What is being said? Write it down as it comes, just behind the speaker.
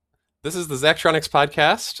This is the Zachtronics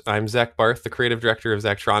podcast. I'm Zach Barth, the creative director of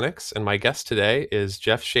Zachtronics, and my guest today is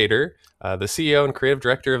Jeff Shader, the CEO and creative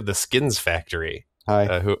director of the Skins Factory.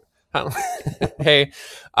 Hi. Who? Hey,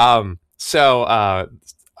 so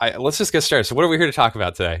let's just get started. So, what are we here to talk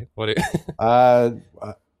about today? Uh,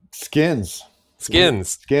 Skins. Skins.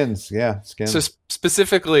 Skins. Yeah, skins. So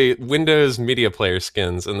specifically, Windows Media Player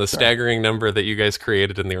skins, and the Sure. staggering number that you guys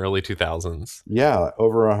created in the early 2000s. Yeah,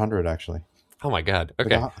 over 100 actually. Oh my God.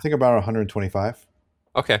 Okay. I think about 125.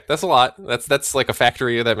 Okay, that's a lot. That's like a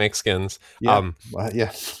factory that makes skins. Yeah.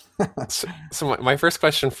 Yes. So my first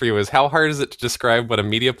question for you is, how hard is it to describe what a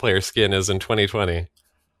media player skin is in 2020?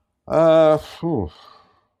 Whew.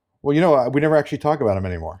 Well, we never actually talk about them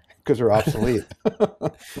anymore because they're obsolete.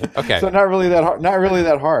 Okay. So not really that hard. Not really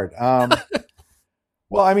that hard.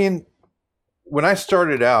 Well, I mean, when I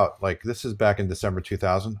started out, like this is back in December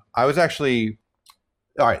 2000, I was actually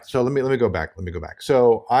all right. So let me go back.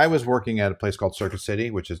 So I was working at a place called Circuit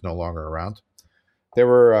City, which is no longer around. They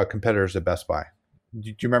were competitors at Best Buy. Do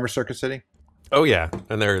you remember Circuit City? Oh yeah,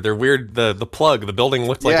 and they're weird. The plug, the building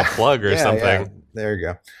looked like a plug or something. Yeah. There you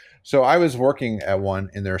go. So I was working at one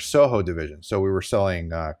in their Soho division. So we were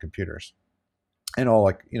selling computers and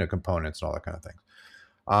all components and all that kind of thing.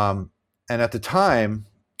 And at the time,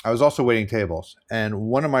 I was also waiting tables. And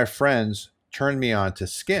one of my friends turned me on to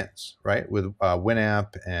skins, right? With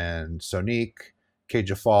Winamp and Sonic,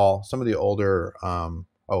 Cage of Fall, some of the older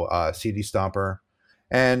CD Stomper.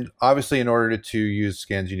 And obviously, in order to use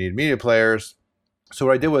skins, you need media players. So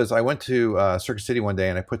what I did was I went to Circuit City one day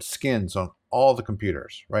and I put skins on all the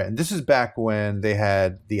computers, right? And this is back when they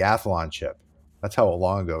had the Athlon chip. That's how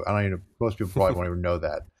long ago. I don't even. Most people probably won't even know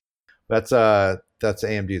that. That's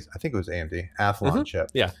AMD's. I think it was AMD Athlon chip.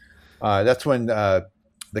 Yeah. That's when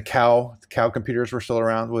the cow computers were still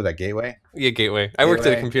around. What was that, Gateway? Yeah, Gateway. I worked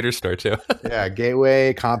at a computer store too. Yeah,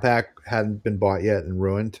 Gateway, Compact hadn't been bought yet and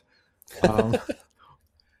ruined.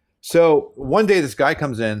 So one day this guy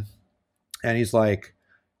comes in and he's like,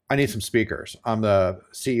 I need some speakers. I'm the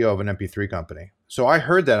CEO of an MP3 company. So I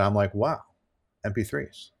heard that. I'm like, wow,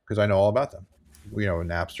 MP3s, because I know all about them.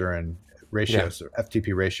 Napster and ratios,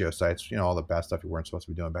 FTP ratio sites, all the bad stuff you weren't supposed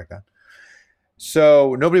to be doing back then.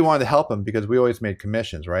 So nobody wanted to help him because we always made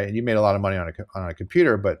commissions, right? And you made a lot of money on a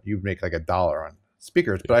computer, but you'd make like $1 on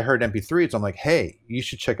speakers. But I heard MP3s. I'm like, hey, you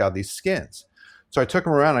should check out these skins. So I took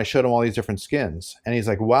him around and I showed him all these different skins. And he's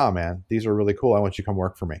like, wow, man, these are really cool. I want you to come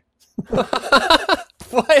work for me.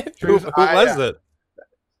 What? Who was it?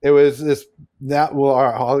 It was this.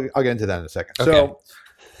 I'll get into that in a second. Okay.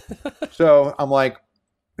 So I'm like,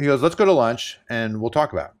 he goes, let's go to lunch and we'll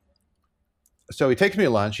talk about it. So he takes me to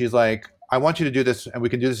lunch. He's like, I want you to do this, and we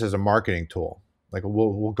can do this as a marketing tool. Like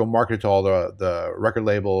we'll go market it to all the record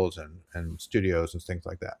labels and studios and things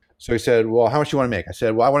like that. So he said, well, how much do you want to make? I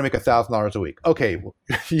said, well, I want to make $1,000 a week. Okay, well,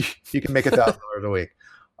 you can make $1,000 a week.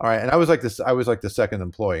 All right. And I was like this. I was like the second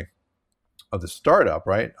employee of the startup,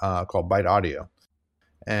 right? Called Byte Audio,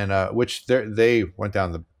 and which they went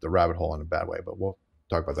down the rabbit hole in a bad way, but we'll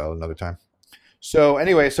talk about that another time. So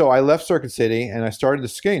anyway, I left Circuit City and I started the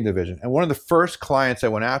skinning division. And one of the first clients I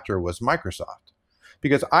went after was Microsoft,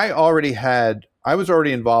 because I was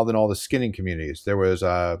already involved in all the skinning communities. There was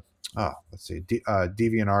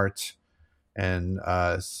DeviantArt and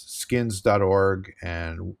skins.org,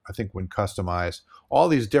 and I think When Customize, all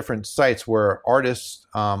these different sites where artists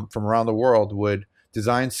from around the world would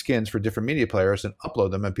design skins for different media players and upload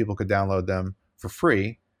them, and people could download them for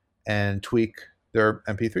free and tweak their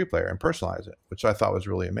MP3 player and personalize it, which I thought was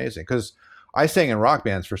really amazing, because I sang in rock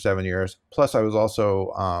bands for 7 years. Plus I was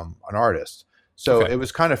also an artist. So It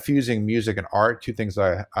was kind of fusing music and art, two things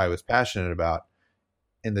I was passionate about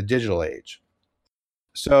in the digital age.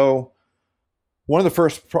 So one of the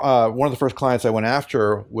first clients I went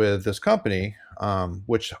after with this company,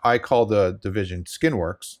 which I call the division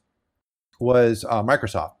Skinworks, was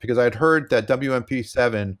Microsoft, because I had heard that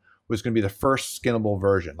WMP7 was going to be the first skinnable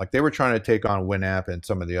version. Like they were trying to take on Winamp and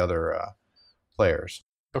some of the other players.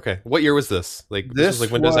 Okay. What year was this? This was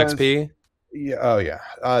like Windows XP? Yeah. Oh yeah.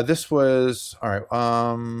 This was, all right.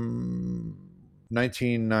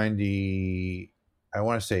 1990, I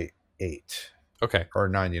want to say 8. Okay. Or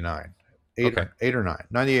 99. 8 or 9.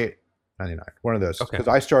 98, 99. One of those. Okay. Because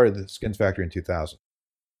I started the Skins Factory in 2000.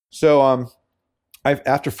 So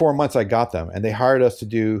after 4 months, I got them, and they hired us to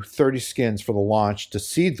do 30 skins for the launch, to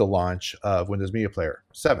seed the launch of Windows Media Player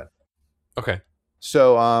 7. Okay.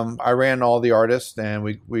 So I ran all the artists, and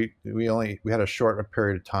we had a short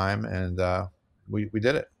period of time, and we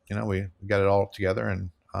did it. We got it all together,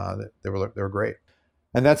 and they were great.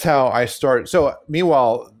 And that's how I started. So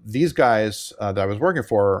meanwhile, these guys that I was working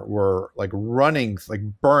for were like running, like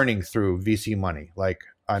burning through VC money. Like,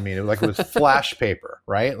 I mean, it was flash paper,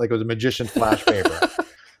 right? Like it was a magician flash paper.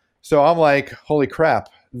 So I'm like, holy crap.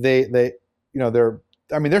 They're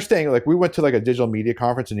staying, like, we went to like a digital media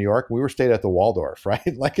conference in New York. And we were stayed at the Waldorf,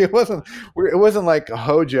 right? Like it wasn't like a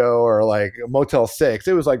Hojo or like Motel 6.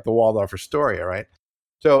 It was like the Waldorf Astoria, right?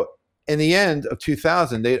 So in the end of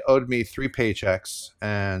 2000, they owed me 3 paychecks,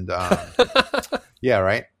 and yeah,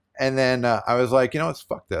 right. And then I was like, let's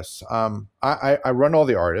fuck this. I run all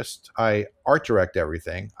the artists, I art direct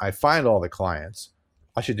everything, I find all the clients.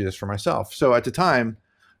 I should do this for myself. So at the time,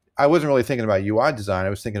 I wasn't really thinking about UI design. I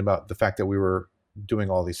was thinking about the fact that we were doing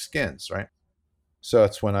all these skins, right? So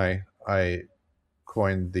that's when I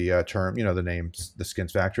coined the term, the name, the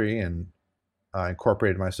Skins Factory, and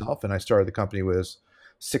incorporated myself, and I started the company with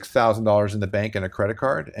 $6,000 in the bank and a credit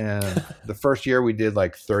card. And the first year we did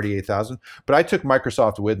like 38,000, but I took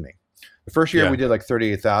Microsoft with me. The first year we did like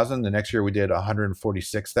 38,000. The next year we did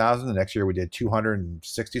 146,000. The next year we did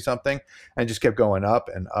 260 something, and just kept going up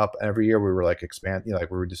and up. Every year we were like expanding,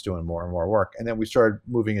 like we were just doing more and more work. And then we started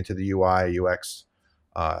moving into the UI UX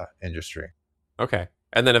industry. Okay.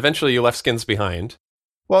 And then eventually you left Skins behind.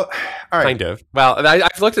 Well, all right. Kind of. Well,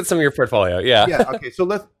 I've looked at some of your portfolio. Yeah. Yeah. Okay.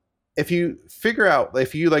 So if you figure out,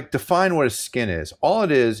 if you like define what a skin is, all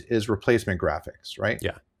it is replacement graphics, right?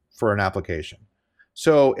 Yeah. For an application.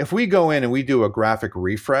 So if we go in and we do a graphic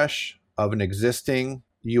refresh of an existing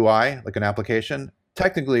UI, like an application,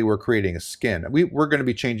 technically we're creating a skin. We're going to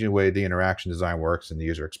be changing the way the interaction design works and the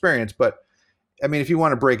user experience. But I mean, if you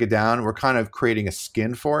want to break it down, we're kind of creating a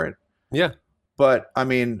skin for it. Yeah. But I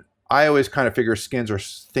mean, I always kind of figure skins are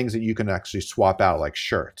things that you can actually swap out, like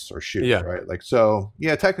shirts or shoes, right? Like, so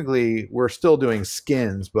yeah, technically we're still doing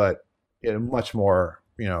skins, but much more.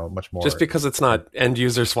 Just because it's not end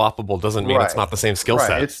user swappable doesn't mean it's not the same skill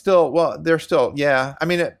set. It's still, they're still, yeah. I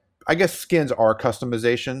mean, I guess skins are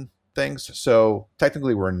customization things. So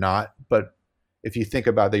technically we're not, but if you think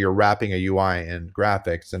about that, you're wrapping a UI in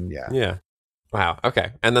graphics, and yeah. Yeah. Wow.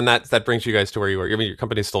 Okay. And then that brings you guys to where you were. I mean, your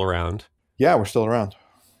company's still around. Yeah, we're still around.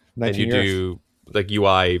 19 and you years. Do like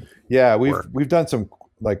UI. Yeah, we've done some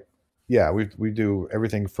we do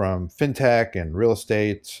everything from fintech and real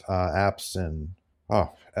estate apps, and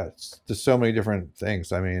it's just so many different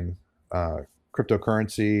things. I mean,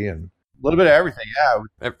 cryptocurrency and a little bit of everything.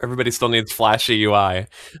 Yeah. Everybody still needs flashy UI.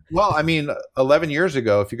 Well, I mean, 11 years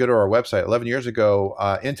ago, if you go to our website, 11 years ago,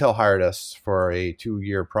 Intel hired us for a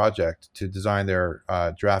 2-year project to design their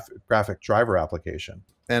graphic driver application.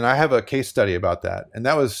 And I have a case study about that. And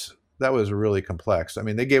that was really complex. I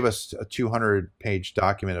mean, they gave us a 200-page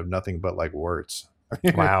document of nothing but like words.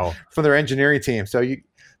 Wow. From their engineering team. So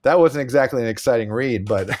that wasn't exactly an exciting read,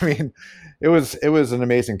 but I mean, it was an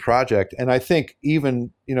amazing project. And I think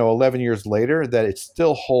even, 11 years later, that it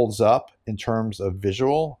still holds up in terms of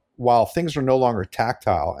visual. While things are no longer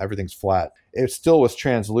tactile, everything's flat, it still was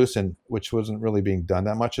translucent, which wasn't really being done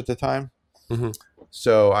that much at the time. Mm-hmm.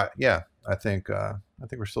 So I think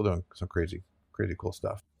we're still doing some crazy cool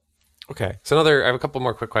stuff. Okay. So I have a couple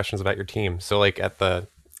more quick questions about your team. So like I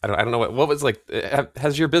don't know what was like,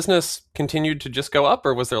 has your business continued to just go up,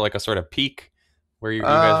 or was there like a sort of peak where you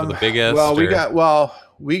guys were the biggest? Well,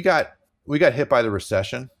 we got hit by the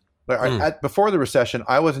recession. But before the recession,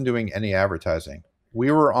 I wasn't doing any advertising.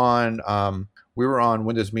 We were on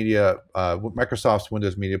Windows Media, Microsoft's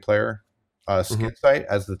Windows Media Player skin site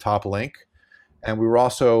as the top link. And we were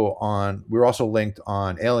also linked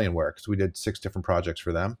on Alienware, because we did 6 different projects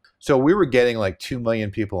for them. So we were getting like 2 million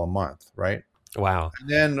people a month, right? Wow.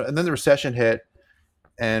 And then the recession hit,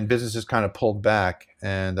 and businesses kind of pulled back,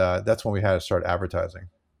 and that's when we had to start advertising.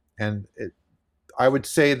 And I would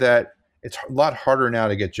say that it's a lot harder now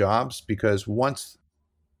to get jobs, because once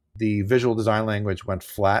the visual design language went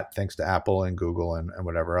flat, thanks to Apple and Google and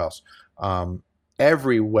whatever else,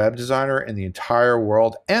 every web designer in the entire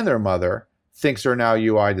world and their mother thinks they're now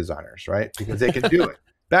UI designers, right? Because they can do it.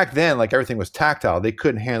 Back then, like, everything was tactile. They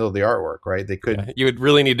couldn't handle the artwork, right? They couldn't. Yeah, you would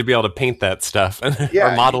really need to be able to paint that stuff or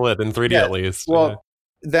model it in 3D at least. Well,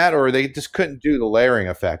 that, or they just couldn't do the layering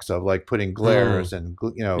effects of like putting glares and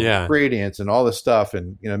gradients and all this stuff,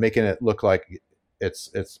 and making it look like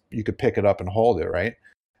it's you could pick it up and hold it, right?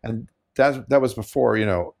 And that was before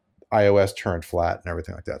iOS turned flat and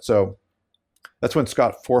everything like that. So that's when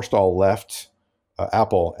Scott Forstall left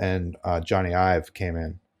Apple, and Johnny Ive came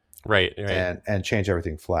in, right, and changed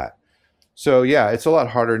everything flat. So yeah, it's a lot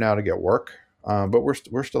harder now to get work, but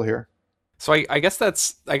we're still here. So I guess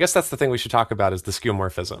that's the thing we should talk about, is the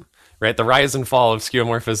skeuomorphism, right? The rise and fall of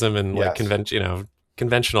skeuomorphism and like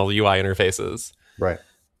conventional UI interfaces. Right.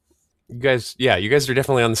 You guys are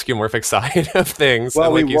definitely on the skeuomorphic side of things, Well,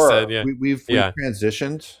 and we like you said, were. yeah, We've yeah.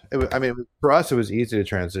 transitioned. I mean, for us, it was easy to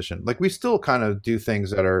transition. Like we still kind of do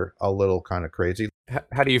things that are a little kind of crazy.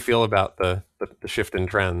 How do you feel about the shift in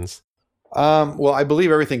trends? Well, I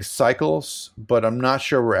believe everything cycles, but I'm not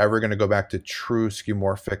sure we're ever going to go back to true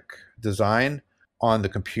skeuomorphic design on the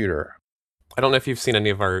computer. I don't know if you've seen any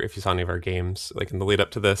of our if you saw any of our games like in the lead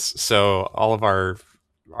up to this. So all of our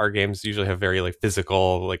games usually have very like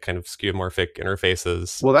physical, like kind of skeuomorphic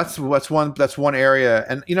interfaces. Well, that's one area,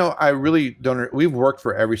 and I really don't. We've worked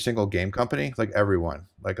for every single game company, like everyone,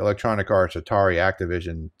 like Electronic Arts, Atari,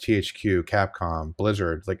 Activision, THQ, Capcom,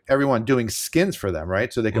 Blizzard, like everyone doing skins for them,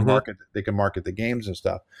 right? So Hmm. they can market the games and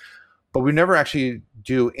stuff. But we never actually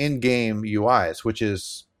do in-game UIs, which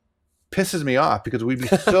is pisses me off because we'd be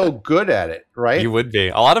so good at it, You right? would be.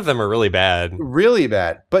 A lot of them are really bad. Really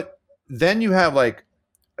bad. But then you have like,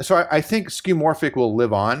 so I think skeuomorphic will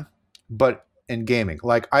live on, but in gaming,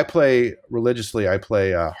 like I play religiously, I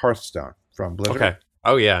play Hearthstone from Blizzard. Okay.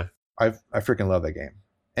 Oh yeah. I freaking love that game,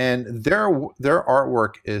 and their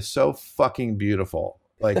artwork is so fucking beautiful.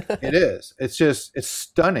 Like it is. It's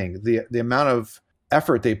stunning. The amount of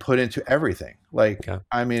effort they put into everything. Like Yeah.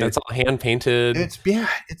 I mean, That's all hand painted. it's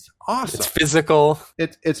It's awesome. physical.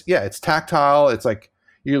 It's yeah, it's tactile. It's like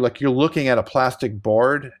you're looking at a plastic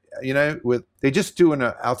board. With they just do an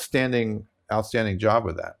outstanding job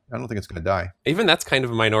with that. I don't think it's going to die. Even that's kind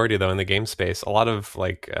of a minority though in the game space. A lot of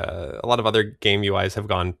other game UIs have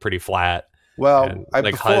gone pretty flat Well, and I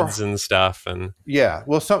like before HUDs and stuff. And yeah.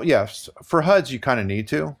 Well, for HUDs you kind of need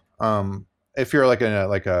to. If you're like in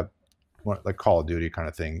like Call of Duty kind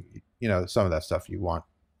of thing, some of that stuff you want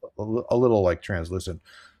a little like translucent,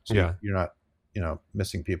 so yeah. you're not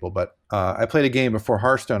missing people. But I played a game before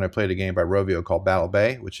Hearthstone. I played a game by Rovio called Battle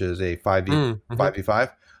Bay, which is a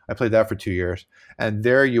 5v5. I played that for 2 years, and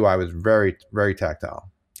their UI was very very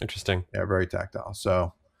tactile. Interesting. Yeah, very tactile.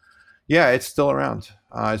 So yeah, it's still around.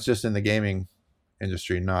 It's just in the gaming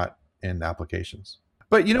industry, not in applications.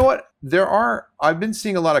 But you know what? I've been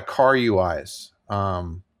seeing a lot of car UIs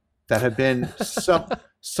that have been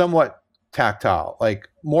somewhat tactile, like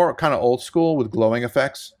more kind of old school with glowing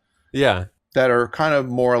effects Yeah. that are kind of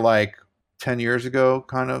more like 10 years ago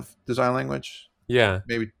kind of design language, Yeah.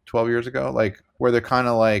 maybe 12 years ago, like where they're kind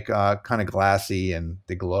of like kind of glassy and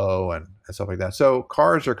they glow and stuff like that. So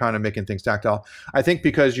cars are kind of making things tactile. I think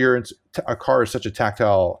because a car is such a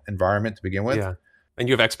tactile environment to begin with. Yeah. And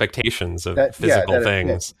you have expectations of That yeah, physical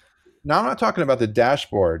things. now I'm not talking about the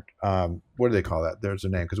dashboard. What do they call that? There's a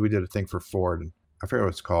name because we did a thing for Ford, and I forget what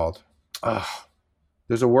it's called. Ugh.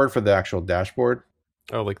 There's a word for the actual dashboard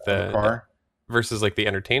Oh, like of a the car. versus like the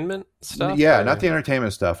entertainment stuff Yeah, not or the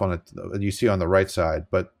entertainment stuff on it that you see on the right side,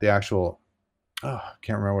 but the actual. Oh, I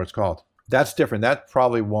can't remember what it's called. That's different. That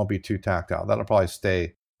probably won't be too tactile. That'll probably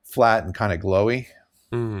stay flat and kind of glowy.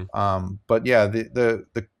 mm. But yeah, the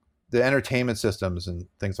entertainment systems and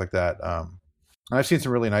things like that. I've seen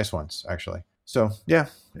some really nice ones actually. So yeah,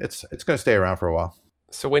 it's going to stay around for a while.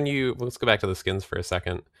 So let's go back to the skins for a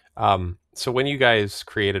second. So when you guys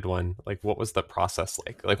created one, like what was the process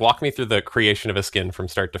like? Like walk me through the creation of a skin from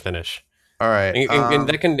start to finish. All right. And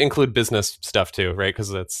that can include business stuff too, right? Because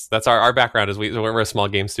that's our background is we're a small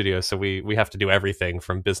game studio, so we have to do everything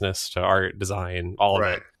from business to art, design, all of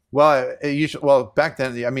Right. it. Well, back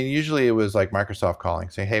then, I mean, usually it was like Microsoft calling,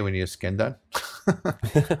 saying, "Hey, we need a skin done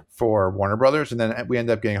for Warner Brothers," and then we end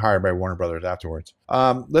up getting hired by Warner Brothers afterwards.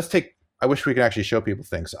 Let's take. I wish we could actually show people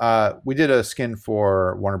things. We did a skin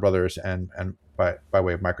for Warner Brothers and by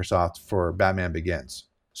way of Microsoft for Batman Begins.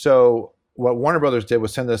 So what Warner Brothers did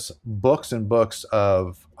was send us books and books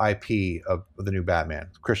of IP of the new Batman,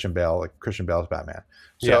 Christian Bale, like Christian Bale's Batman.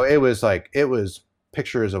 So Yeah. it was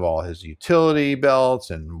pictures of all his utility belts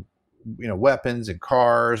and weapons and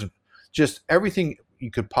cars and just everything you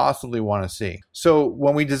could possibly want to see. So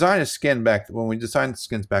when we designed skins back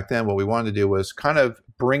then, what we wanted to do was kind of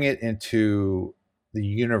bring it into the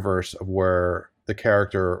universe of where the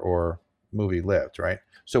character or movie lived, right?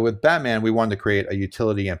 So with Batman, we wanted to create a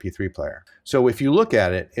utility MP3 player. So if you look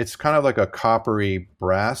at it, it's kind of like a coppery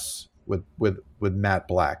brass with matte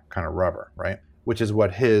black kind of rubber, right? Which is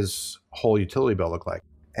what his whole utility belt looked like.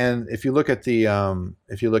 And if you look at the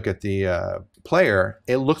player,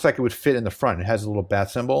 it looks like it would fit in the front. It has a little bat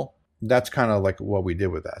symbol. That's kind of like what we did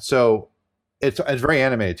with that. So it's very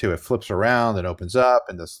animated too. It flips around and opens up,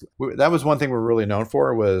 and that was one thing we're really known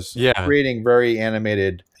for was Yeah. creating very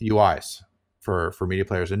animated UIs for media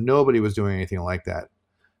players, and nobody was doing anything like that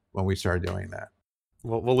when we started doing that.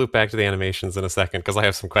 We'll loop back to the animations in a second because I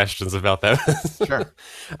have some questions about those. Sure.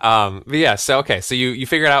 But yeah, so okay, so you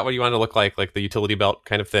figured out what you want to look like the utility belt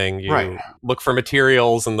kind of thing. Right. You look for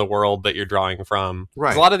materials in the world that you're drawing from. Because a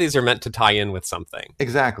Right. lot of these are meant to tie in with something,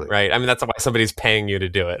 Exactly. right? I mean, that's why somebody's paying you to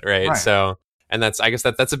do it, right? Right. So, and that's I guess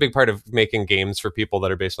that's a big part of making games for people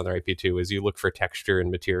that are based on their IP too. Is you look for texture and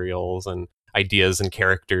materials and ideas and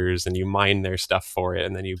characters, and you mine their stuff for it,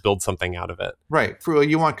 and then you build something out of it. Right. For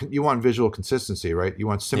you want visual consistency, right? You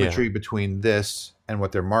want symmetry Yeah, between this and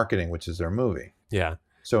what they're marketing, which is their movie. yeah,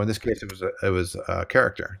 So in this case, it was a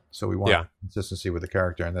character. So we want yeah. consistency with the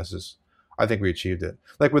character, and I think we achieved it.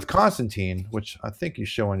 Like with Constantine, which I think you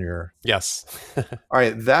show on your. Yes. All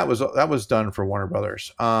right, that was done for Warner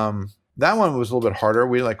Brothers. That one was a little bit harder.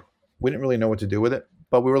 We didn't really know what to do with it,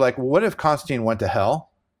 but we were like, well, what if Constantine went to hell?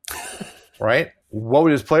 Right? What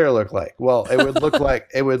would his player look like? Well, it would look like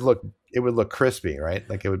it would look crispy, right?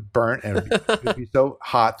 Like it would burn and it would be so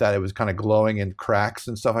hot that it was kind of glowing in cracks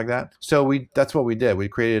and stuff like that. So that's what we did. We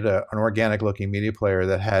created an organic looking media player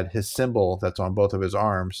that had his symbol that's on both of his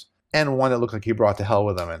arms and one that looked like he brought to hell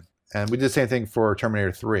with him. And we did the same thing for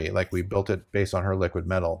Terminator 3. Like we built it based on her liquid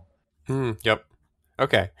metal. Yep.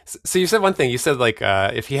 Okay. So you said one thing. You said like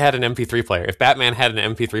if he had an MP3 player, if Batman had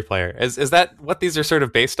an MP3 player, is that what these are sort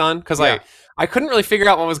of based on? Because Yeah. I couldn't really figure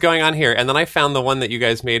out what was going on here, and then I found the one that you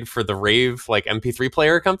guys made for the Rave like MP3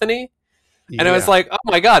 player company, and I was Yeah. like, oh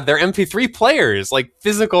my god, they're MP3 players, like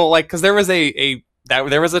physical, like because there was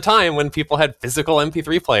there was a time when people had physical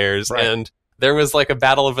MP3 players, Right. and there was like a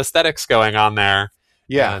battle of aesthetics going on there,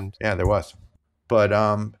 Yeah. and Yeah, there was. But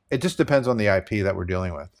it just depends on the IP that we're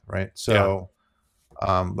dealing with, right? yeah, So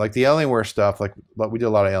like the Alienware stuff, like we did a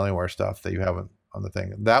lot of Alienware stuff that you have on the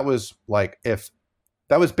thing. That was like if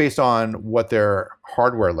that was based on what their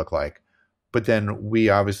hardware looked like, but then we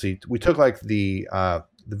took like the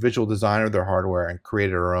visual design of their hardware and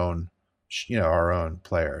created our own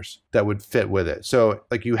players that would fit with it. So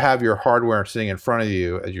like you have your hardware sitting in front of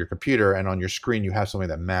you as your computer, and on your screen you have something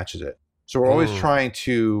that matches it. So we're always Mm, trying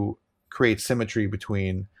to create symmetry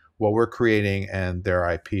between what we're creating and their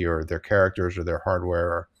IP or their characters or their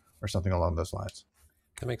hardware or something along those lines.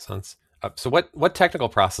 that makes sense. So what technical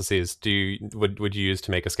processes would you use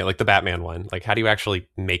to make a skin like the Batman one? Like how do you actually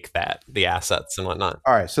make the assets and whatnot?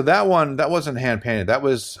 All right, so that wasn't hand painted. That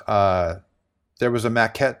was there was a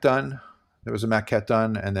maquette done. There was a maquette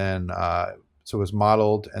done, and then so it was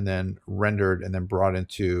modeled and then rendered and then brought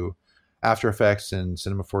into After Effects and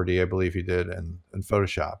Cinema 4D, I believe he did, and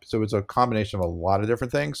Photoshop. So it's a combination of a lot of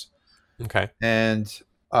different things. Okay. And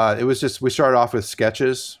it was just we started off with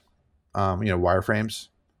sketches, wireframes.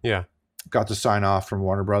 Yeah. Got to sign off from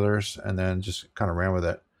Warner Brothers, and then just kind of ran with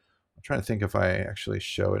it. I'm trying to think if I actually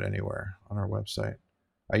show it anywhere on our website.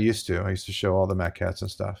 I used to show all the maquettes and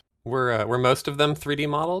stuff. Were most of them 3D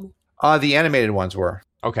modeled? The animated ones were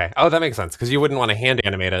Okay. Oh, that makes sense because you wouldn't want to hand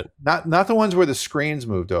animate it. not the ones where the screens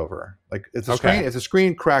moved over. Like if the Okay.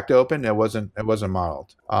 screen cracked open, it wasn't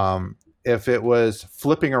modeled. If it was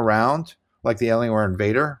flipping around like the Alienware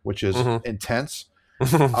Invader, which is Mhm. intense,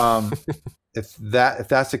 um, if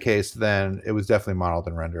that's the case, then it was definitely modeled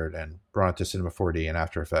and rendered and brought to Cinema 4D and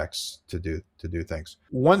After Effects to do things.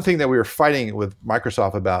 One thing that we were fighting with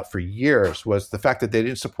Microsoft about for years was the fact that they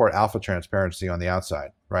didn't support alpha transparency on the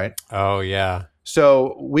outside, right? Oh yeah.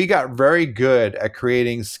 So we got very good at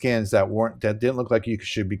creating skins that didn't look like you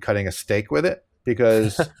should be cutting a steak with it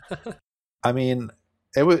because I mean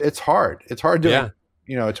it's hard. It's hard doing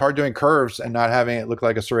Yeah. it's hard doing curves and not having it look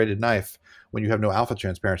like a serrated knife when you have no alpha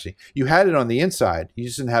transparency. You had it on the inside, you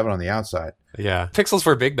just didn't have it on the outside. Yeah. Pixels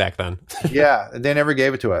were big back then. Yeah, they never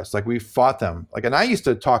gave it to us. Like we fought them. Like, and I used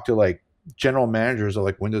to talk to like general managers of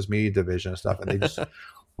like Windows Media Division and stuff, and they just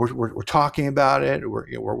we're talking about it.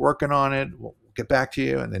 We're working on it. We'll get back to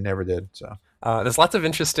you, and they never did. So There's lots of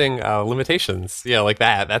interesting limitations. Yeah, like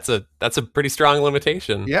that. That's a pretty strong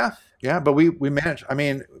limitation. yeah, but we managed. I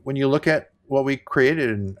mean, when you look at what we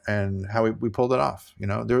created and how we pulled it off,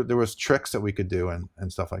 there was tricks that we could do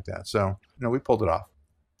and stuff like that. So we pulled it off.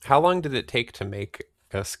 How long did it take to make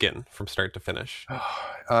a skin from start to finish?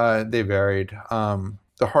 They varied.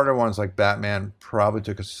 The harder ones like Batman probably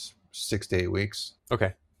took us 6 to 8 weeks.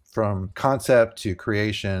 Okay. From concept to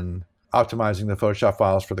creation, optimizing the Photoshop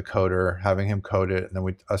files for the coder, having him code it, and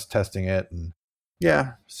then us testing it, and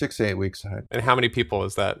yeah, 6 to 8 weeks. And how many people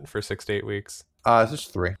is that for 6 to 8 weeks? It's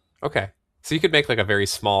just 3. Okay. So you could make like a very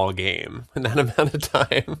small game in that amount of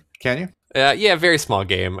time. Can you? Yeah, very small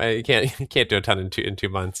game. You can't do a ton in 2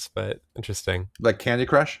 months, but interesting. Like Candy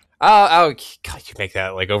Crush? Oh, God, you make that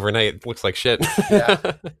like overnight. It looks like shit. Yeah,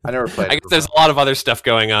 I never played I it guess there's before. a lot of other stuff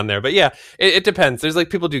going on there, but yeah, it depends. There's like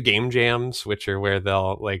people do game jams, which are where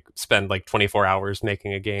they'll like spend like 24 hours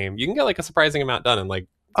making a game. You can get like a surprising amount done in like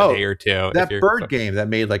a day Oh, or two if that you're bird game that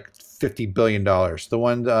made like $50 billion. The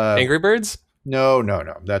one, Angry Birds. no, no,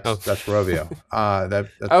 no. Oh, That's Rovio. oh,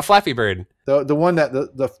 That's Flappy Bird. the one that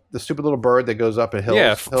the stupid little bird that goes up a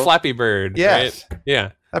Yeah, hills. Flappy Bird, right? Yes,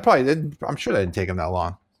 Yeah, that probably didn't. I'm sure that didn't take him that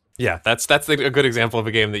long. yeah. That's a good example of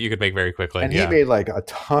a game that you could make very quickly. And he Yeah, made like a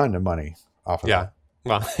ton of money off of yeah. that.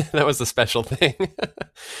 Well, that was the special thing.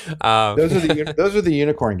 um, Those are the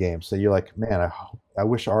unicorn games. So you're like, man, I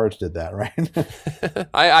wish ours did that,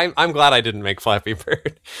 right? I'm glad I didn't make Flappy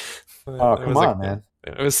Bird. Oh, It come was on, man.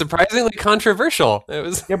 it was surprisingly controversial. It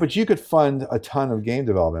was Yeah, but you could fund a ton of game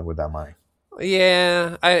development with that money.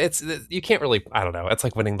 yeah. It's you can't really. I don't know. It's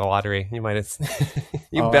like winning the lottery. You might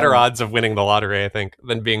you have better Um, odds of winning the lottery, I think,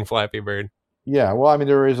 than being Flappy Bird. yeah, well, I mean,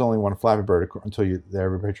 there is only one Flappy Bird until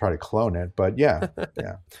everybody try to clone it. But yeah,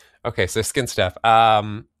 yeah, Okay, so skin stuff.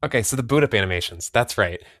 Okay, so the boot up animations. That's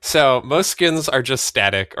right. So most skins are just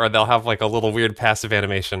static, or they'll have like a little weird passive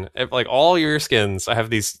animation. Like all your skins have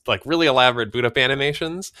these like really elaborate boot up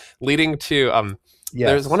animations, leading to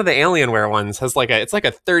There's one yes, of the Alienware ones has like it's like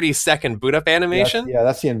a 30-second boot up animation. yeah.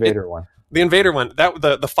 That's the It Invader one. the Invader one, that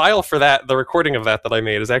the file for that, the recording of that I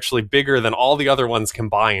made is actually bigger than all the other ones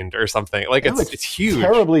combined or something. Like It looks it's huge.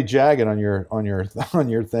 terribly jagged on your on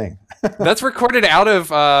your thing. That's recorded out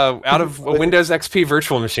of a Windows XP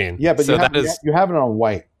virtual machine. Yeah, but So that is you have it on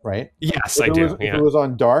white, right? yes, I do. If Yeah. it was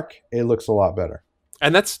on dark, it looks a lot better.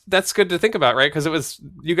 And that's good to think about, right? Because it was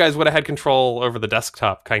you guys would have had control over the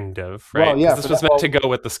desktop, kind of, right? Well, yeah, Because this was meant to go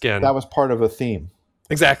with the skin. that was part of a theme.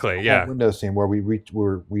 Exactly. Yeah. Windows theme where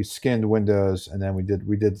we skinned Windows and then we did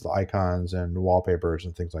the icons and wallpapers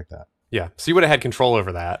and things like that. Yeah. So you would have had control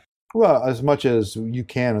over that. Well, as much as you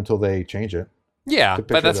can until they change it. Yeah, The but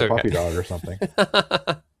picture of that's the okay. puppy dog or something.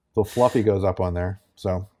 So Fluffy goes up on there.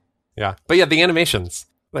 So Yeah, but yeah, the animations.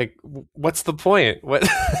 Like, what's the point? What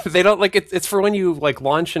they don't like. It's for when you like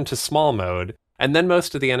launch into small mode, and then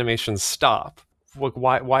most of the animations stop. Like,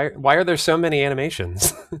 why are there so many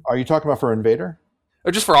animations? are you talking about for Invader?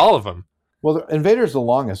 Or just for all of them? Well, the Invader's the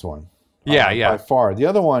longest one. Yeah, By yeah, far. The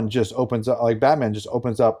other one just opens up, like Batman just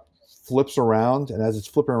opens up, flips around, and as it's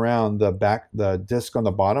flipping around, the disc on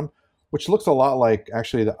the bottom, which looks a lot like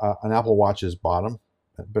actually an Apple Watch's bottom,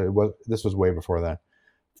 but this was way before that.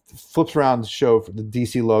 Flips around to show the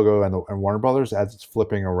DC logo and Warner Brothers as it's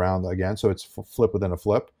flipping around again, so it's flip within a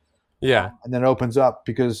flip, yeah. and then it opens up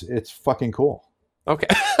because it's fucking cool. Okay,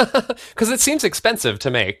 because it seems expensive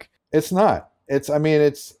to make. It's not. I mean,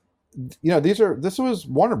 this was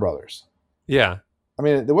Warner Brothers. Yeah, I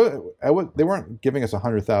mean, they weren't giving us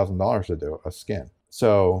 $100,000 to do a skin.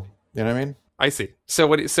 So, you know what I mean? I see.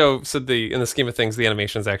 So so the in the scheme of things, the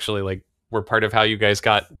animations actually like were part of how you guys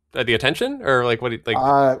got the attention, or like what like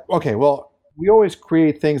Okay, well, we always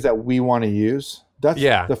create things that we want to use. That's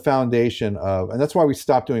yeah. the foundation and that's why we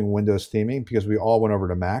stopped doing Windows theming because we all went over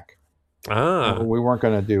to Mac. We weren't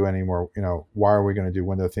going to do any more, why are we going to do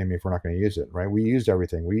Windows theming if we're not going to use it, right? We used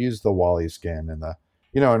everything. We used the Wally skin and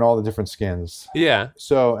and all the different skins. Yeah.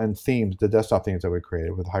 So, and themes, the desktop themes that we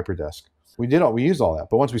created with Hyperdesk. We used all that.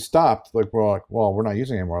 But once we stopped, we're like, well, we're not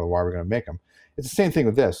using it anymore. Why are we going to make them? It's the same thing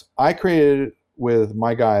with this. I created with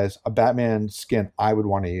my guys a Batman skin I would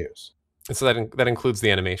want to use. So that includes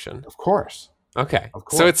the animation. Of course. Okay. Of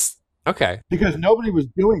course. So it's okay. Because nobody was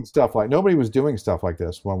doing stuff like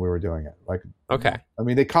this when we were doing it. Like, Okay. I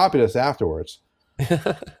mean, they copied us afterwards.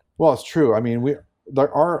 Well, it's true. I mean,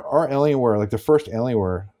 our Alienware, like the first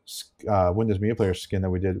Alienware Windows Media Player skin that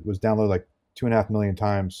we did was downloaded like 2.5 million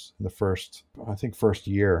times in the first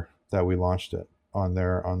year that we launched it on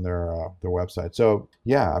their website. So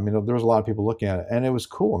yeah, I mean, there was a lot of people looking at it, and it was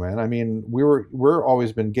cool, man. I mean, we're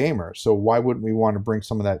always been gamers, so why wouldn't we want to bring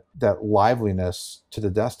some of that liveliness to the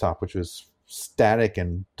desktop, which was static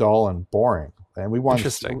and dull and boring? And we wanted,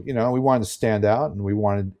 we wanted to stand out, and we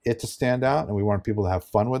wanted it to stand out, and we wanted people to have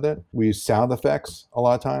fun with it. We use sound effects a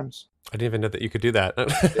lot of times. I didn't even know that you could do that.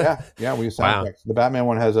 yeah, we use sound effects. The Batman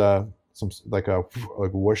one has some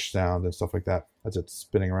whoosh sound and stuff like that as it's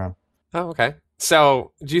spinning around. Oh, okay.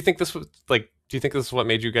 So, do you think this is what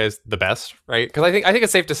made you guys the best, right? Because I think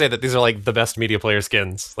it's safe to say that these are like the best media player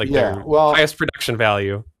skins, like their highest production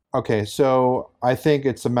value. Okay, so I think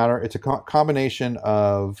it's a combination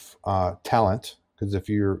of talent, because if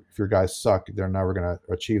your guys suck, they're never going to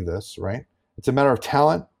achieve this, right? It's a matter of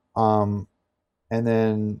talent, and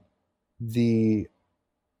then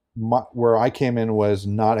where I came in was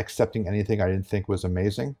not accepting anything I didn't think was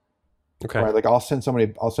amazing. Okay. right? Like I'll send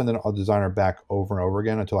a designer back over and over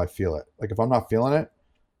again until I feel it. Like if I'm not feeling it,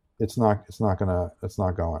 it's not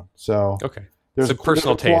going. So Okay. So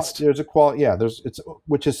personal taste. there's a quality, yeah,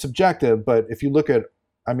 which is subjective, but if you look at,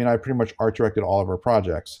 I mean, I pretty much art directed all of our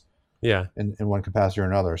projects Yeah. in one capacity or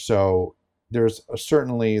another. So there's a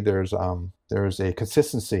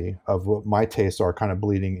consistency of what my tastes are kind of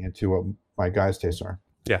bleeding into what my guys' tastes are,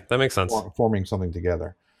 Yeah, that makes sense. forming something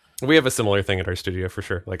together. We have a similar thing at our studio for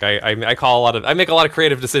sure. Like I make a lot of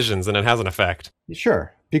creative decisions, and it has an effect.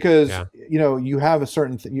 Sure, because Yeah. you have a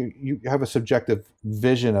you have a subjective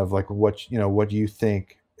vision of like what you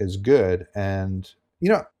think is good, and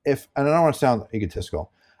if, and I don't want to sound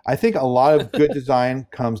egotistical, I think a lot of good design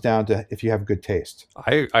comes down to if you have good taste.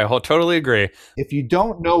 I totally agree. If you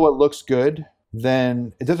don't know what looks good,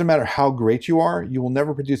 then it doesn't matter how great you are, you will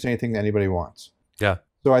never produce anything that anybody wants. Yeah.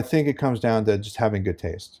 So I think it comes down to just having good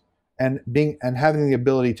taste and having the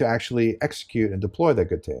ability to actually execute and deploy that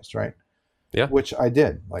good taste, right? Yeah. Which I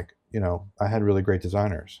did. Like, I had really great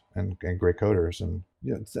designers and great coders, and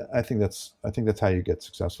I think that's how you get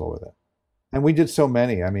successful with it. And we did so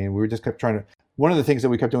many. I mean, we just kept trying to. One of the things that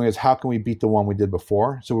we kept doing is how can we beat the one we did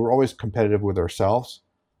before? So we were always competitive with ourselves.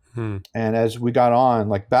 Hmm. And as we got on,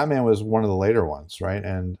 like Batman was one of the later ones, right?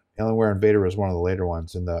 And Alienware Invader was one of the later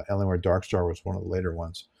ones, and the Alienware Darkstar was one of the later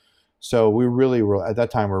ones. So we really were at that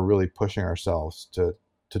time. We were really pushing ourselves to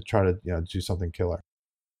try to do something killer.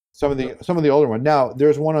 Some of the older one. Now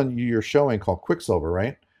there's one on you're showing called Quicksilver,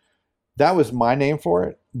 right? That was my name for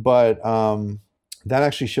it, but that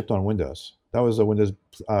actually shipped on Windows. That was a Windows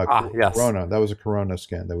Yes. Corona. That was a Corona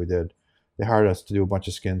skin that we did. They hired us to do a bunch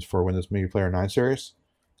of skins for Windows Media Player 9 series,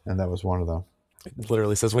 and that was one of them. It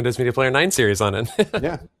literally says Windows Media Player 9 series on it.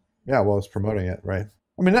 Yeah, yeah. Well, it's promoting it, right?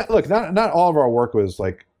 I mean, not all of our work was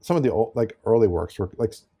like some of the early works were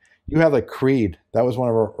like you have like Creed. That was one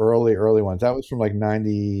of our early ones. That was from like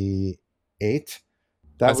 '98.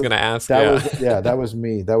 I was going to ask. That was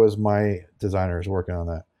me. That was my designers working on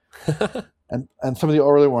that. And some of the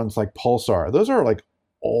early ones like Pulsar, those are like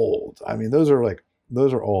old. I mean, those are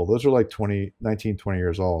old. Those are like 19, 20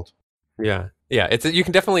 years old. Yeah. Yeah. You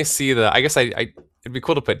can definitely see I guess it'd be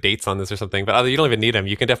cool to put dates on this or something, but you don't even need them.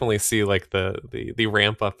 You can definitely see like the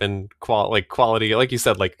ramp up in quality, like you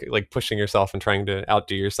said, like pushing yourself and trying to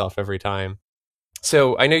outdo yourself every time.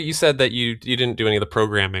 So I know you said that you didn't do any of the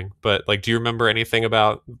programming, but like, do you remember anything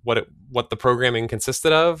about what the programming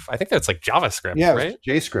consisted of? I think that's like JavaScript, Yeah, right? it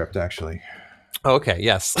was JScript actually. Oh, okay.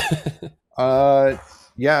 Yes.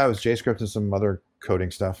 Yeah, it was JScript and some other coding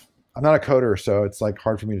stuff. I'm not a coder, so it's like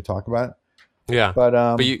hard for me to talk about. Yeah. But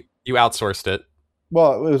you outsourced it.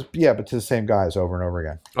 well, it was, yeah, but to the same guys over and over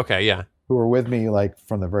again. Okay. Yeah. Who were with me like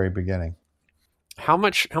from the very beginning. How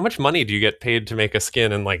much money do you get paid to make a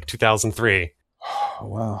skin in like 2003? Oh,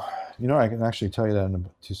 wow. I can actually tell you that in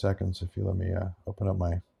 2 seconds if you let me open up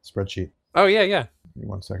my spreadsheet. Oh yeah, yeah. Give me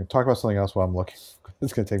 1 second. Talk about something else while I'm looking.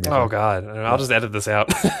 It's gonna take me. Oh God, I'll just edit this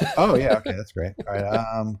out. Oh yeah, okay, that's great. All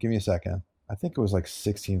right, give me a second. I think it was like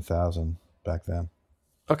 16,000 back then.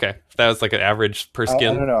 Okay, that was like an average per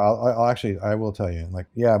skin. I don't know. I'll actually, I will tell you. Like,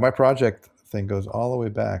 yeah, my project thing goes all the way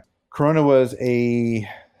back. Corona was a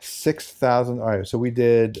 6,000. All right, so we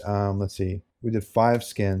did. Let's see, we did 5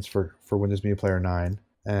 skins for Windows Media Player 9,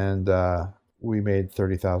 and we made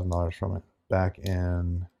 $30,000 from it back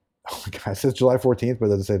in. Oh my God, it says July 14th, but it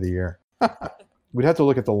doesn't say the year. We'd have to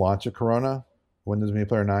look at the launch of Corona, Windows Media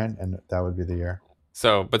Player 9, and that would be the year.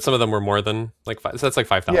 So, but some of them were more than like 5. So that's like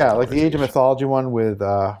 5,000. Yeah, like the Age of Mythology one with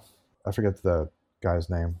I forget the guy's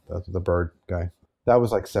name, the bird guy. That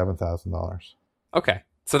was like $7,000. Okay,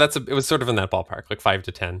 so it was sort of in that ballpark, like 5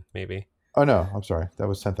 to 10, maybe. Oh no, I'm sorry, that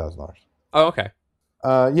was $10,000. Oh, okay.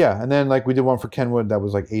 Yeah, and then like we did one for Kenwood that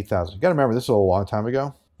was like 8,000. You got to remember this was a long time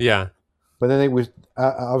ago. Yeah. But then it was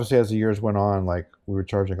obviously as the years went on, like we were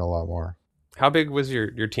charging a lot more. How big was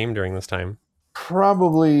your team during this time?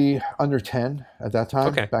 Probably under 10 at that time.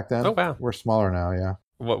 Okay. Back then. Oh wow. We're smaller now. Yeah.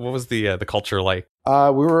 What was the culture like? We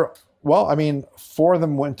were, well, I mean, 4 of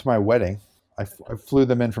them went to my wedding. I flew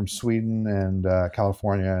them in from Sweden and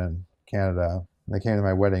California and Canada. And they came to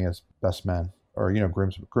my wedding as best men, or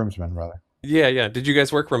groomsmen rather. Yeah, yeah. Did you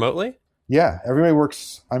guys work remotely? Yeah, everybody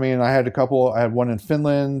works. I mean, I had one in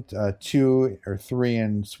Finland, 2 or 3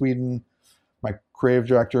 in Sweden. My creative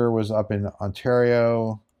director was up in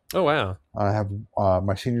Ontario. Oh wow. I have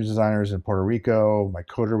my senior designers in Puerto Rico. My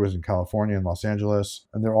coder was in California and Los Angeles,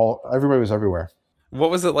 and everybody was everywhere. What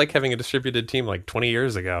was it like having a distributed team like 20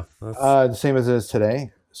 years ago? The same as it is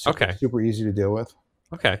today. Super easy to deal with.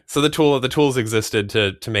 Okay, so the tools existed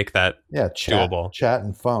to make that doable. Chat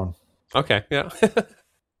and phone. Okay, yeah.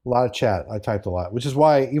 A lot of chat. I typed a lot, which is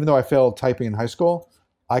why even though I failed typing in high school,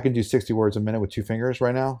 I can do 60 words a minute with two fingers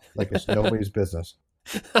right now. Like it's nobody's business.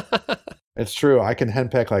 It's true. I can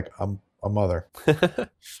henpeck like a mother.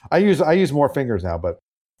 I use more fingers now, but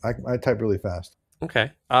I type really fast.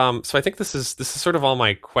 Okay. So I think this is sort of all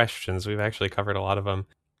my questions. We've actually covered a lot of them.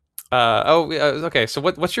 Okay. So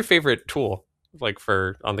what's your favorite tool like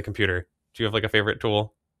for on the computer? Do you have like a favorite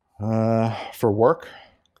tool? For work,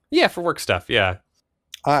 Yeah, for work stuff. Yeah.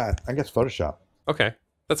 I guess Photoshop. Okay.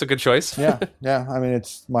 That's a good choice. Yeah, yeah. I mean,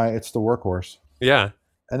 it's the workhorse, Yeah.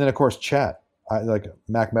 and then of course chat. I like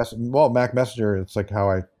Mac Mess. Well, Mac Messenger. It's like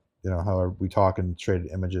how we talk and trade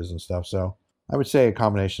images and stuff. So I would say a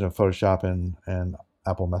combination of Photoshop and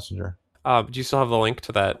Apple Messenger. Do you still have the link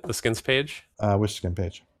to the skins page? Which skin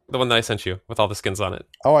page? The one that I sent you with all the skins on it.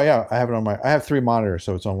 Oh yeah, I have it on my. I have three monitors,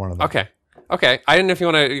 so it's on one of them. Okay. Okay. I didn't know if you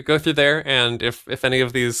want to go through there and if any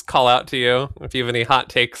of these call out to you, if you have any hot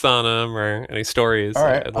takes on them or any stories, All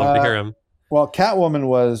right. I'd love to hear them. Well, Catwoman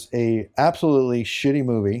was a absolutely shitty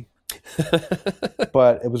movie,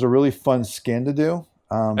 but it was a really fun skin to do.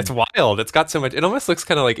 It's wild. It's got so much. It almost looks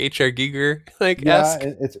kind of like H.R. Giger like Yeah, esque.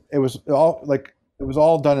 it was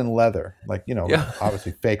all done in leather, like Yeah.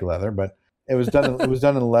 obviously fake leather, but it was done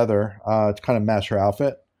in leather to kind of match her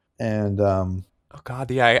outfit, and Oh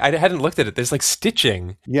God. Yeah. I hadn't looked at it. There's like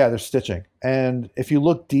stitching. yeah, there's stitching, and if you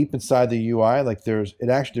look deep inside the UI, like there's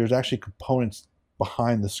actually components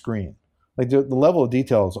behind the screen, like the level of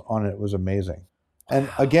details on it was amazing. And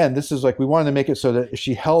again, this is like we wanted to make it so that if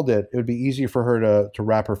she held it, it would be easy for her to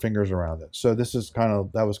wrap her fingers around it. So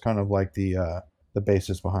that was kind of like the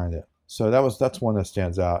basis behind it. So that's one that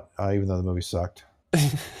stands out, even though the movie sucked.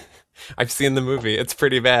 I've seen the movie. It's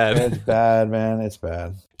pretty bad. It's bad, man. It's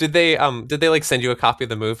bad. Did they like send you a copy of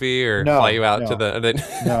the movie or No, fly you out to no,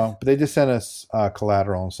 the no. But they just sent us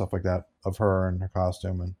collateral and stuff like that of her and her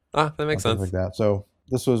costume and Ah, that makes things sense. like that. So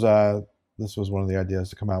this was one of the ideas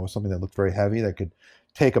to come out with something that looked very heavy that could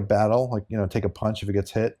take a battle, like take a punch if it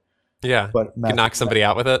gets hit. Yeah. But You can knock somebody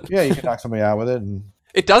out with it. yeah, you can knock somebody out with it, and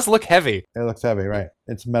It does look heavy. it looks heavy, right?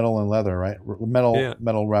 It's metal and leather, right? Yeah.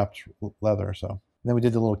 Metal wrapped leather. So and then we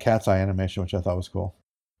did the little cat's eye animation, which I thought was cool.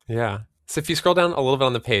 Yeah. So if you scroll down a little bit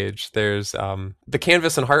on the page, there's the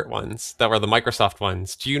Canvas and Heart ones that were the Microsoft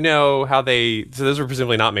ones. Do you know how they? So those were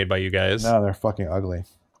presumably not made by you guys. No, they're fucking ugly.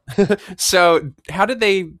 So how did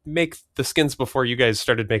they make the skins before you guys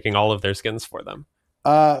started making all of their skins for them?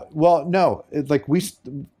 Well, no, like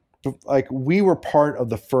we were part of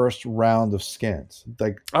the first round of skins.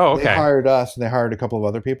 Like Oh, they okay. hired us, and they hired a couple of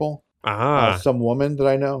other people. Ah, Some woman that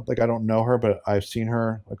I know, like I don't know her, but I've seen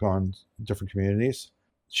her like on different communities.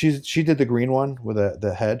 She did the green one with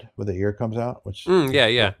the head where the ear comes out, which yeah,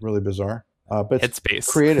 yeah. really bizarre. But it's Headspace.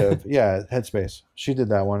 creative. Yeah, Headspace. She did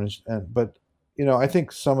that one, but I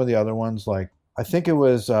think some of the other ones, like I think it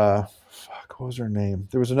was fuck, what was her name?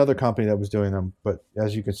 There was another company that was doing them, but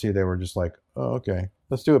as you can see, they were just like, oh, okay,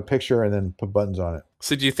 let's do a picture and then put buttons on it.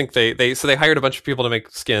 So do you think they hired a bunch of people to make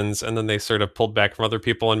skins and then they sort of pulled back from other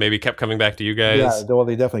people and maybe kept coming back to you Yeah, guys? well,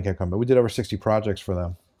 they definitely kept coming. We did over 60 projects for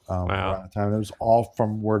them Wow. around the time. It was all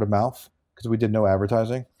from word of mouth because we did no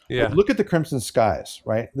advertising. Yeah. But look at the Crimson Skies,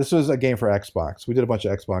 right? This was a game for Xbox. We did a bunch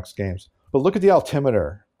of Xbox games. But look at the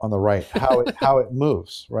altimeter on the right, how it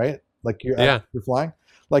moves, right? Like Yeah. you're flying.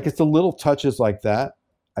 Like it's the little touches like that,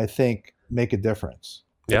 I think, make a difference.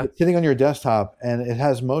 Like Yeah. it's sitting on your desktop and it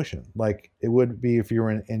has motion, like it would be if you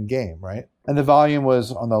were in game, right? And the volume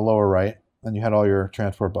was on the lower right, and you had all your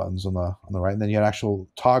transport buttons on the right, and then you had actual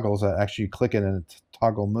toggles that actually click it and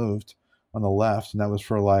toggle moved on the left, and that was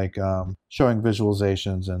for like showing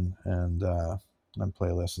visualizations and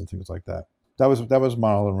playlists and things like that. That was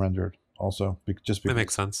modeled and rendered also, just That because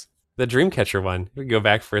makes sense. The Dreamcatcher one. We can go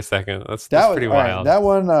back for a second. That's that was pretty all right, wild.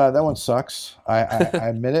 that one sucks. I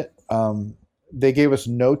admit it. They gave us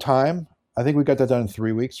no time. I think we got that done in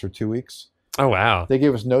 3 weeks or 2 weeks. Oh wow. They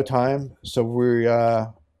gave us no time, so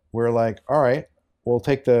we're like, all right, we'll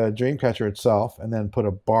take the Dreamcatcher itself and then put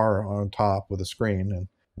a bar on top with a screen, and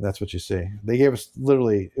that's what you see. They gave us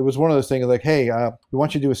literally. It was one of those things like, hey, we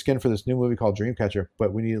want you to do a skin for this new movie called Dreamcatcher,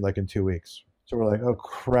 but we need it like in 2 weeks. So we're like, oh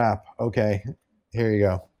crap, okay, here you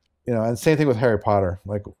go. And same thing with Harry Potter.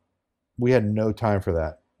 Like we had no time for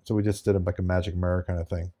that, so we just did it like a magic mirror kind of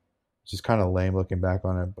thing. Which is kind of lame looking back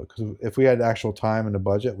on it, because if we had actual time and a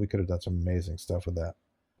budget, we could have done some amazing stuff with that.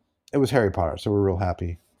 It was Harry Potter, so we're real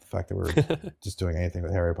happy the fact that we're just doing anything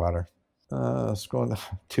with Harry Potter. Scrolling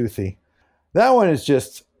Toothy. That one is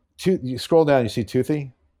just you scroll down, you see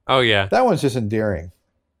Toothy. Oh yeah. That one's just endearing.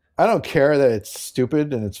 I don't care that it's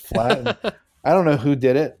stupid and it's flat. And I don't know who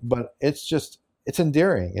did it, but it's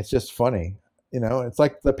endearing. It's just funny. It's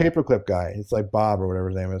like the paperclip guy. It's like Bob or whatever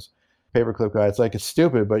his name is. Paperclip guy. It's like it's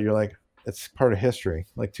stupid, but you're like it's part of history.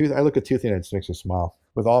 Like tooth. I look at Toothy and it just makes me smile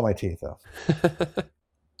with all my teeth though.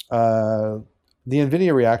 The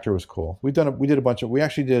NVIDIA reactor was cool. We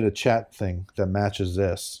actually did a chat thing that matches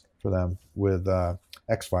this for them with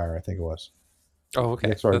Xfire, I think it was. Oh, okay.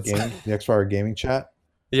 The Xfire gaming chat.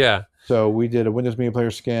 Yeah. So we did a Windows Media Player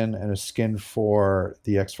skin and a skin for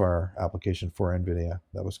the Xfire application for NVIDIA.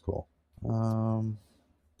 That was cool.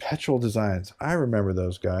 Petrol Designs. I remember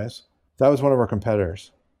those guys. That was one of our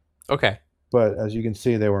competitors. Okay. But as you can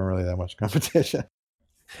see, they weren't really that much competition.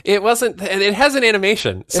 It wasn't. It has an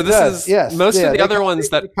animation. So most of the other ones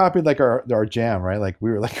they copied like our jam, right? Like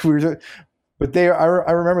we were. But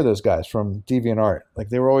I remember those guys from DeviantArt. Like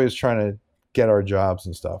they were always trying to get our jobs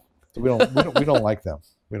and stuff. So we don't like them.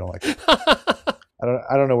 We don't like them.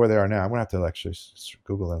 I don't know where they are now. I'm gonna have to actually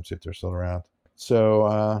Google them, see if they're still around.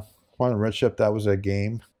 So Quantum Redshift, that was a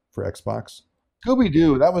game for Xbox.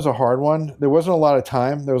 Scooby-Doo, that was a hard one. There wasn't a lot of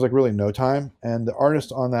time. There was like really no time. And the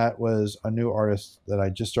artist on that was a new artist that I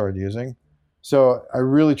just started using. So I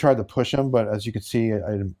really tried to push him, but as you can see,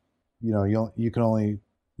 you'll only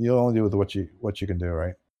do with what you can do,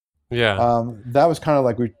 right? Yeah. That was kind of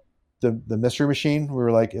like the Mystery Machine. We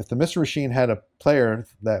were like, if the Mystery Machine had a player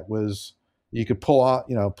that was you could pull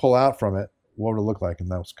out from it, what would it look like? And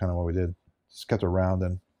that was kind of what we did. Just kept it round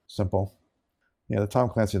and simple. Yeah, the Tom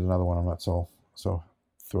Clancy is another one I'm not so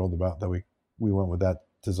thrilled about that we went with that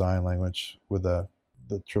design language with the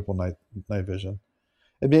triple night vision.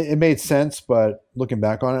 It made sense, but looking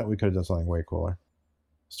back on it, we could have done something way cooler.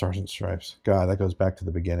 Stars and Stripes. God, that goes back to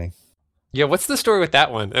the beginning. Yeah, what's the story with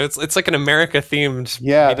that one? It's like an America themed.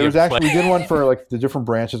 Yeah, there was actually we did one for like the different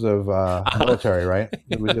branches of military, right?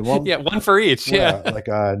 We did one. Yeah, one for each. Yeah, like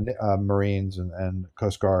Marines and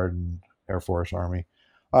Coast Guard and Air Force, Army.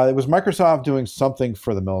 It was Microsoft doing something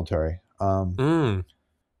for the military. And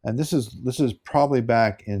this is probably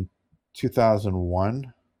back in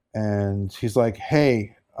 2001. And he's like,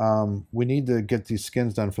 hey, we need to get these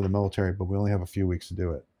skins done for the military, but we only have a few weeks to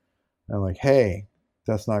do it. And I'm like, hey,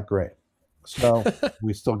 that's not great. So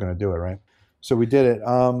we're still going to do it, right? So we did it.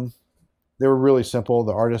 They were really simple.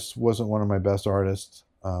 The artist wasn't one of my best artists,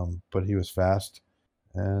 but he was fast.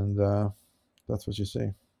 And that's what you see.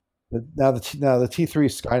 Now the T3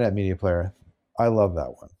 Skynet media player, I love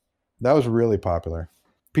that one. That was really popular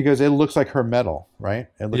because it looks like her metal, right?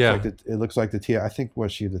 It looks like the T. I think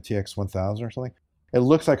was she the TX 1000 or something. It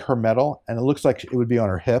looks like her metal, and it looks like it would be on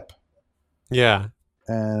her hip. Yeah.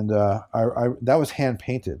 And that was hand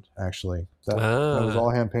painted actually. That was all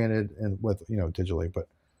hand painted and with digitally, but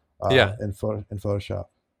in Photoshop.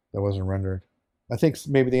 That wasn't rendered. I think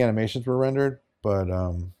maybe the animations were rendered, but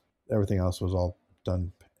everything else was all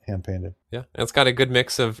done hand painted. Yeah, it's got a good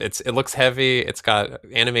mix of it looks heavy. It's got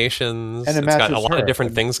animations. And it's got a lot of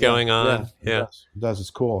different things going on. Yeah, it does. It's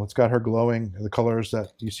cool. It's got her glowing the colors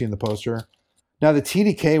that you see in the poster. Now the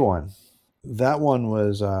TDK one, that one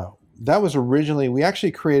was. That was originally, we actually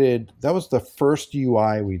created, that was the first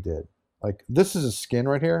UI we did. Like, this is a skin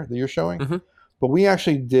right here that you're showing, but we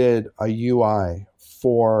actually did a UI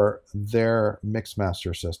for their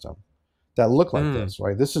Mixmaster system that looked like this,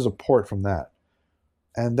 right? This is a port from that.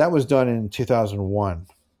 And that was done in 2001.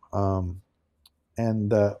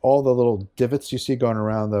 And all the little divots you see going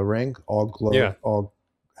around the ring all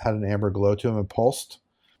had an amber glow to them and pulsed.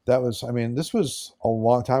 This was a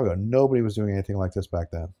long time ago. Nobody was doing anything like this back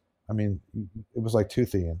then. I mean, it was like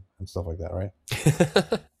Toothy and stuff like that, right?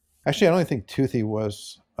 Actually, I don't think Toothy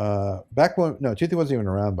was back when. No, Toothy wasn't even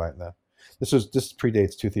around by then. This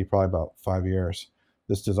predates Toothy probably about 5 years.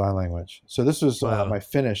 This design language. So this was my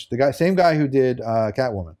Finnish, same guy who did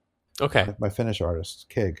Catwoman. Okay, my Finnish artist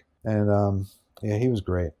Kig, and he was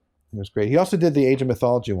great. He was great. He also did the Age of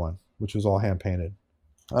Mythology one, which was all hand painted.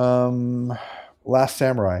 Last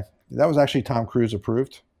Samurai. That was actually Tom Cruise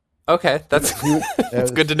approved. Okay, that's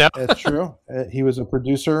good to know. It's true. He was a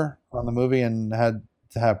producer on the movie and had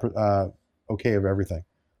to have okay of everything,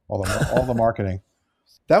 all the marketing.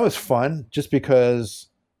 That was fun, just because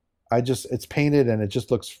it's painted and it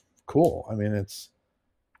just looks cool. I mean, it's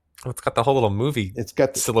got the whole little movie. It's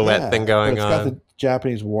got the silhouette thing going on. It's got the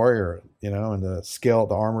Japanese warrior, and the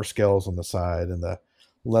armor scales on the side, and the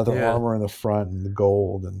leather armor in the front, and the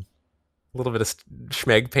gold and. A little bit of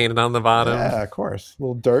schmeg painted on the bottom. Yeah, of course. A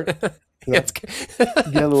little dirt. Get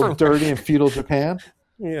a little dirty in feudal Japan.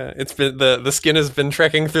 Yeah, it's been the skin has been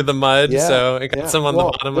trekking through the mud, so it got some on the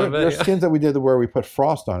bottom of it. There's skins that we did where we put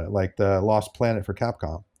frost on it, like the Lost Planet for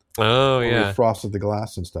Capcom. Oh yeah, we frosted the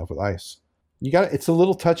glass and stuff with ice. It's the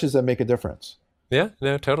little touches that make a difference. Yeah,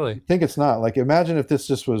 no, totally. I think it's not. Like, imagine if this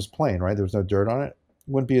just was plain, right? There was no dirt on it.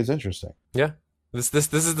 It wouldn't be as interesting. Yeah. This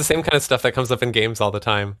is the same kind of stuff that comes up in games all the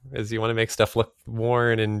time. Is you want to make stuff look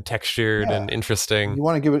worn and textured Yeah, and interesting. you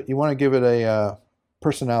want to give it a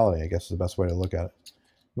personality. I guess is the best way to look at it.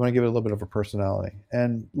 You want to give it a little bit of a personality,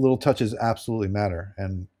 and little touches absolutely matter.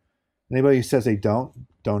 And anybody who says they don't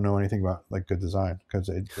know anything about like good design, because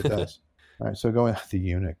it does. All right, so going the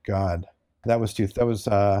unit, God, that was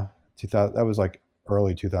 2000. That was like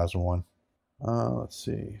early 2001. Let's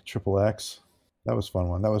see, Triple X. That was a fun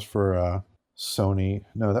one. That was for Sony.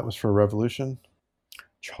 No, that was for Revolution.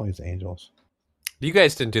 Charlie's Angels. You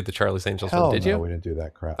guys didn't do the Charlie's Angels one, Hell did no, you? we didn't do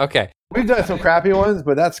that crap. Okay. We've done some crappy ones,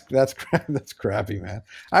 but that's crappy, man.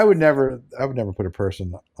 I would never put a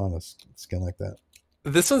person on a skin like that.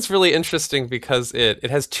 This one's really interesting because it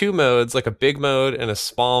has two modes, like a big mode and a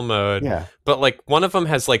small mode. Yeah. But like one of them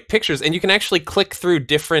has like pictures, and you can actually click through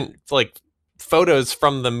different like photos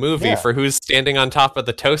from the movie Yeah. for who's standing on top of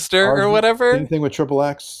the toaster or Same whatever. thing with Triple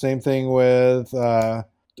X. Same thing with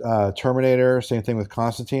Terminator. Same thing with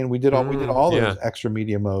Constantine. We did all those yeah. extra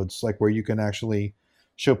media modes, like where you can actually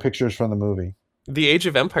show pictures from the movie. The Age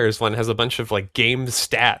of Empires one has a bunch of like game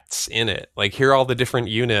stats in it. Like here are all the different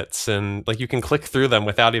units, and like you can click through them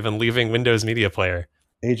without even leaving Windows Media Player.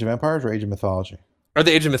 Age of Empires or Age of Mythology? Or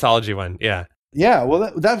the Age of Mythology one, yeah. Yeah, well,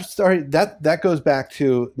 that goes back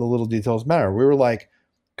to the little details matter. We were like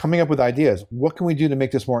coming up with ideas. What can we do to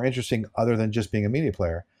make this more interesting other than just being a media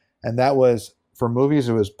player? And that was for movies.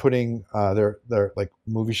 It was putting their like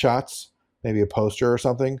movie shots, maybe a poster or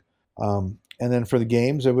something. And then for the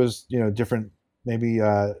games, it was different, maybe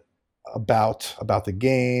about the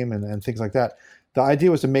game and things like that. The idea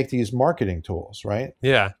was to make these marketing tools, right?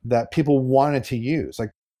 Yeah. That people wanted to use.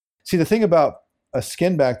 Like, see, the thing about a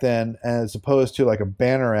skin back then, as opposed to like a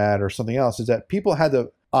banner ad or something else, is that people had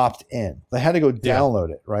to opt in. They had to go download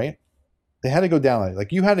it, right? They had to go download it.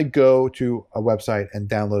 Like you had to go to a website and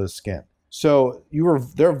download a skin. So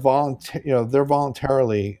they're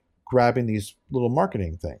voluntarily grabbing these little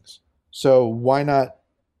marketing things. So why not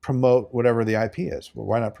promote whatever the IP is? Well,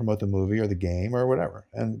 why not promote the movie or the game or whatever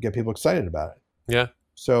and get people excited about it? Yeah.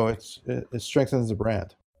 So it strengthens the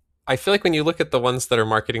brand. I feel like when you look at the ones that are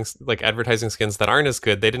marketing, like advertising skins that aren't as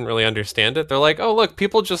good, they didn't really understand it. They're like, oh, look,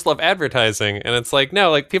 people just love advertising. And it's like,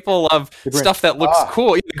 no, like people love stuff that looks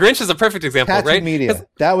cool. The Grinch is a perfect example, Tattoo right? Media.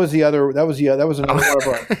 That was another one of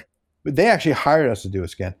our, but they actually hired us to do a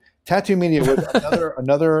skin. Tattoo Media was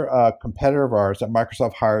another competitor of ours that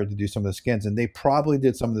Microsoft hired to do some of the skins. And they probably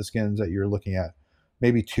did some of the skins that you're looking at.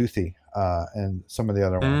 Maybe Toothy and some of the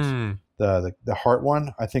other ones. The heart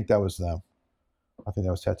one, I think that was them. I think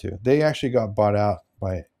that was Tattoo. They actually got bought out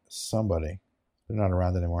by somebody. They're not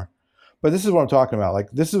around anymore. But this is what I'm talking about.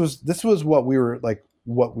 Like this was what we were like,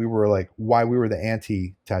 why we were the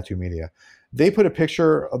anti Tattoo Media. They put a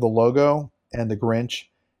picture of the logo and the Grinch,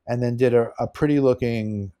 and then did a pretty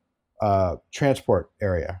looking transport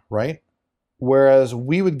area, right? Whereas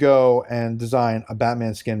we would go and design a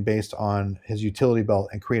Batman skin based on his utility belt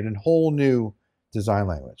and create a whole new design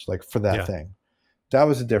language, like for that thing. That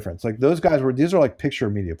was the difference. Like these are like picture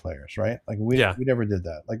media players, right? Like we never did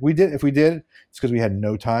that. Like if we did, it's because we had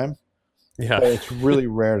no time. Yeah. But it's really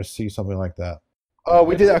rare to see something like that. Oh,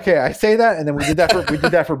 we did. Okay. I say that. And then we did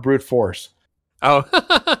that for Brute Force. Oh,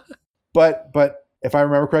 but if I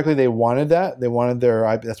remember correctly, they wanted that. They wanted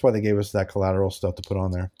that's why they gave us that collateral stuff to put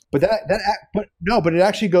on there. But but it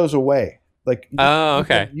actually goes away. Like,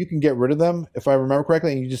 you can get rid of them if I remember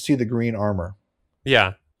correctly, and you just see the green armor.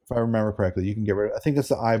 Yeah. If I remember correctly, you can get rid of. I think that's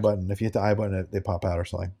the I button. If you hit the I button, they pop out or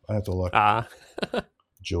something. I have to look.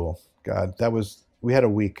 Jewel. God, we had a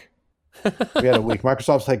week.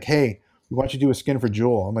 Microsoft's like, hey, we want you to do a skin for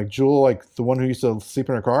Jewel. I'm like, Jewel, like the one who used to sleep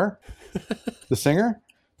in her car? The singer?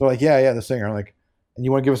 They're like, yeah, the singer. I'm like, and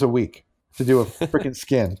you want to give us a week to do a freaking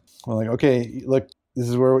skin? I'm like, okay, look, this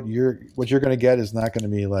is where what you're going to get is not going to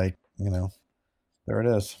be like, there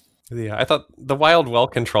it is. Yeah, I thought the Wild Well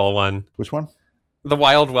Control one. Which one? The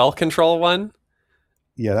Wild Well Control one.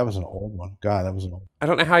 Yeah, that was an old one. God, that was an old one. I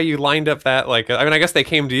don't know how you lined up that. Like, I mean, I guess they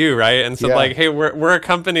came to you, right? And said, like, hey, we're a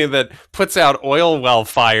company that puts out oil well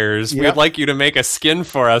fires. Yep. We'd like you to make a skin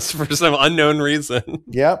for us for some unknown reason.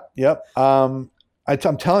 Yep. I'm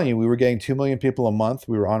telling you, we were getting 2 million people a month.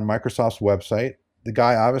 We were on Microsoft's website. The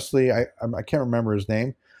guy, obviously, I can't remember his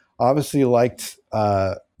name, obviously liked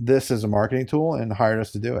this as a marketing tool and hired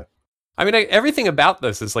us to do it. I mean, everything about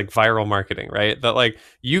this is like viral marketing, right? That like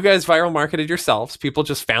you guys viral marketed yourselves. People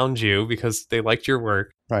just found you because they liked your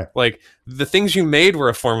work. Right. Like the things you made were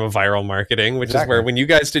a form of viral marketing, which is where when you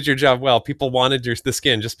guys did your job well, people wanted the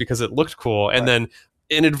skin just because it looked cool. And then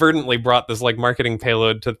inadvertently brought this like marketing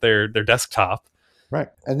payload to their desktop. Right,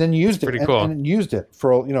 and then It's used it, pretty and, cool. and used it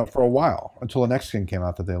for for a while until the next skin came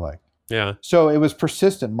out that they liked. Yeah. So it was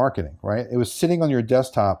persistent marketing, right? It was sitting on your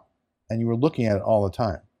desktop, and you were looking at it all the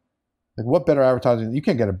time. Like, what better advertising? You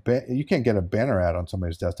can't get a banner ad on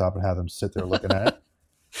somebody's desktop and have them sit there looking at it.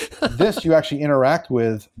 This, you actually interact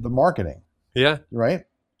with the marketing, Yeah. right?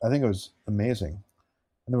 I think it was amazing,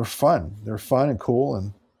 and they were fun. They were fun and cool,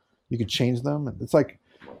 and you could change them. And it's like,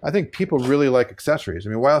 I think people really like accessories. I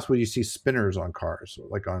mean, why else would you see spinners on cars,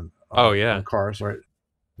 like Oh on yeah. cars, right?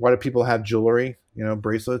 Why do people have jewelry,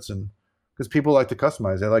 bracelets? And because people like to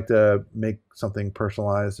customize, they like to make something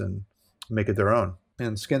personalized and make it their own.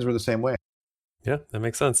 And skins were the same way. Yeah, that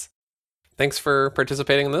makes sense. Thanks for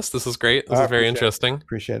participating in this. This is great. This I is very appreciate it. interesting.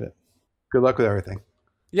 Appreciate it. Good luck with everything.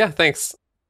 Yeah, thanks.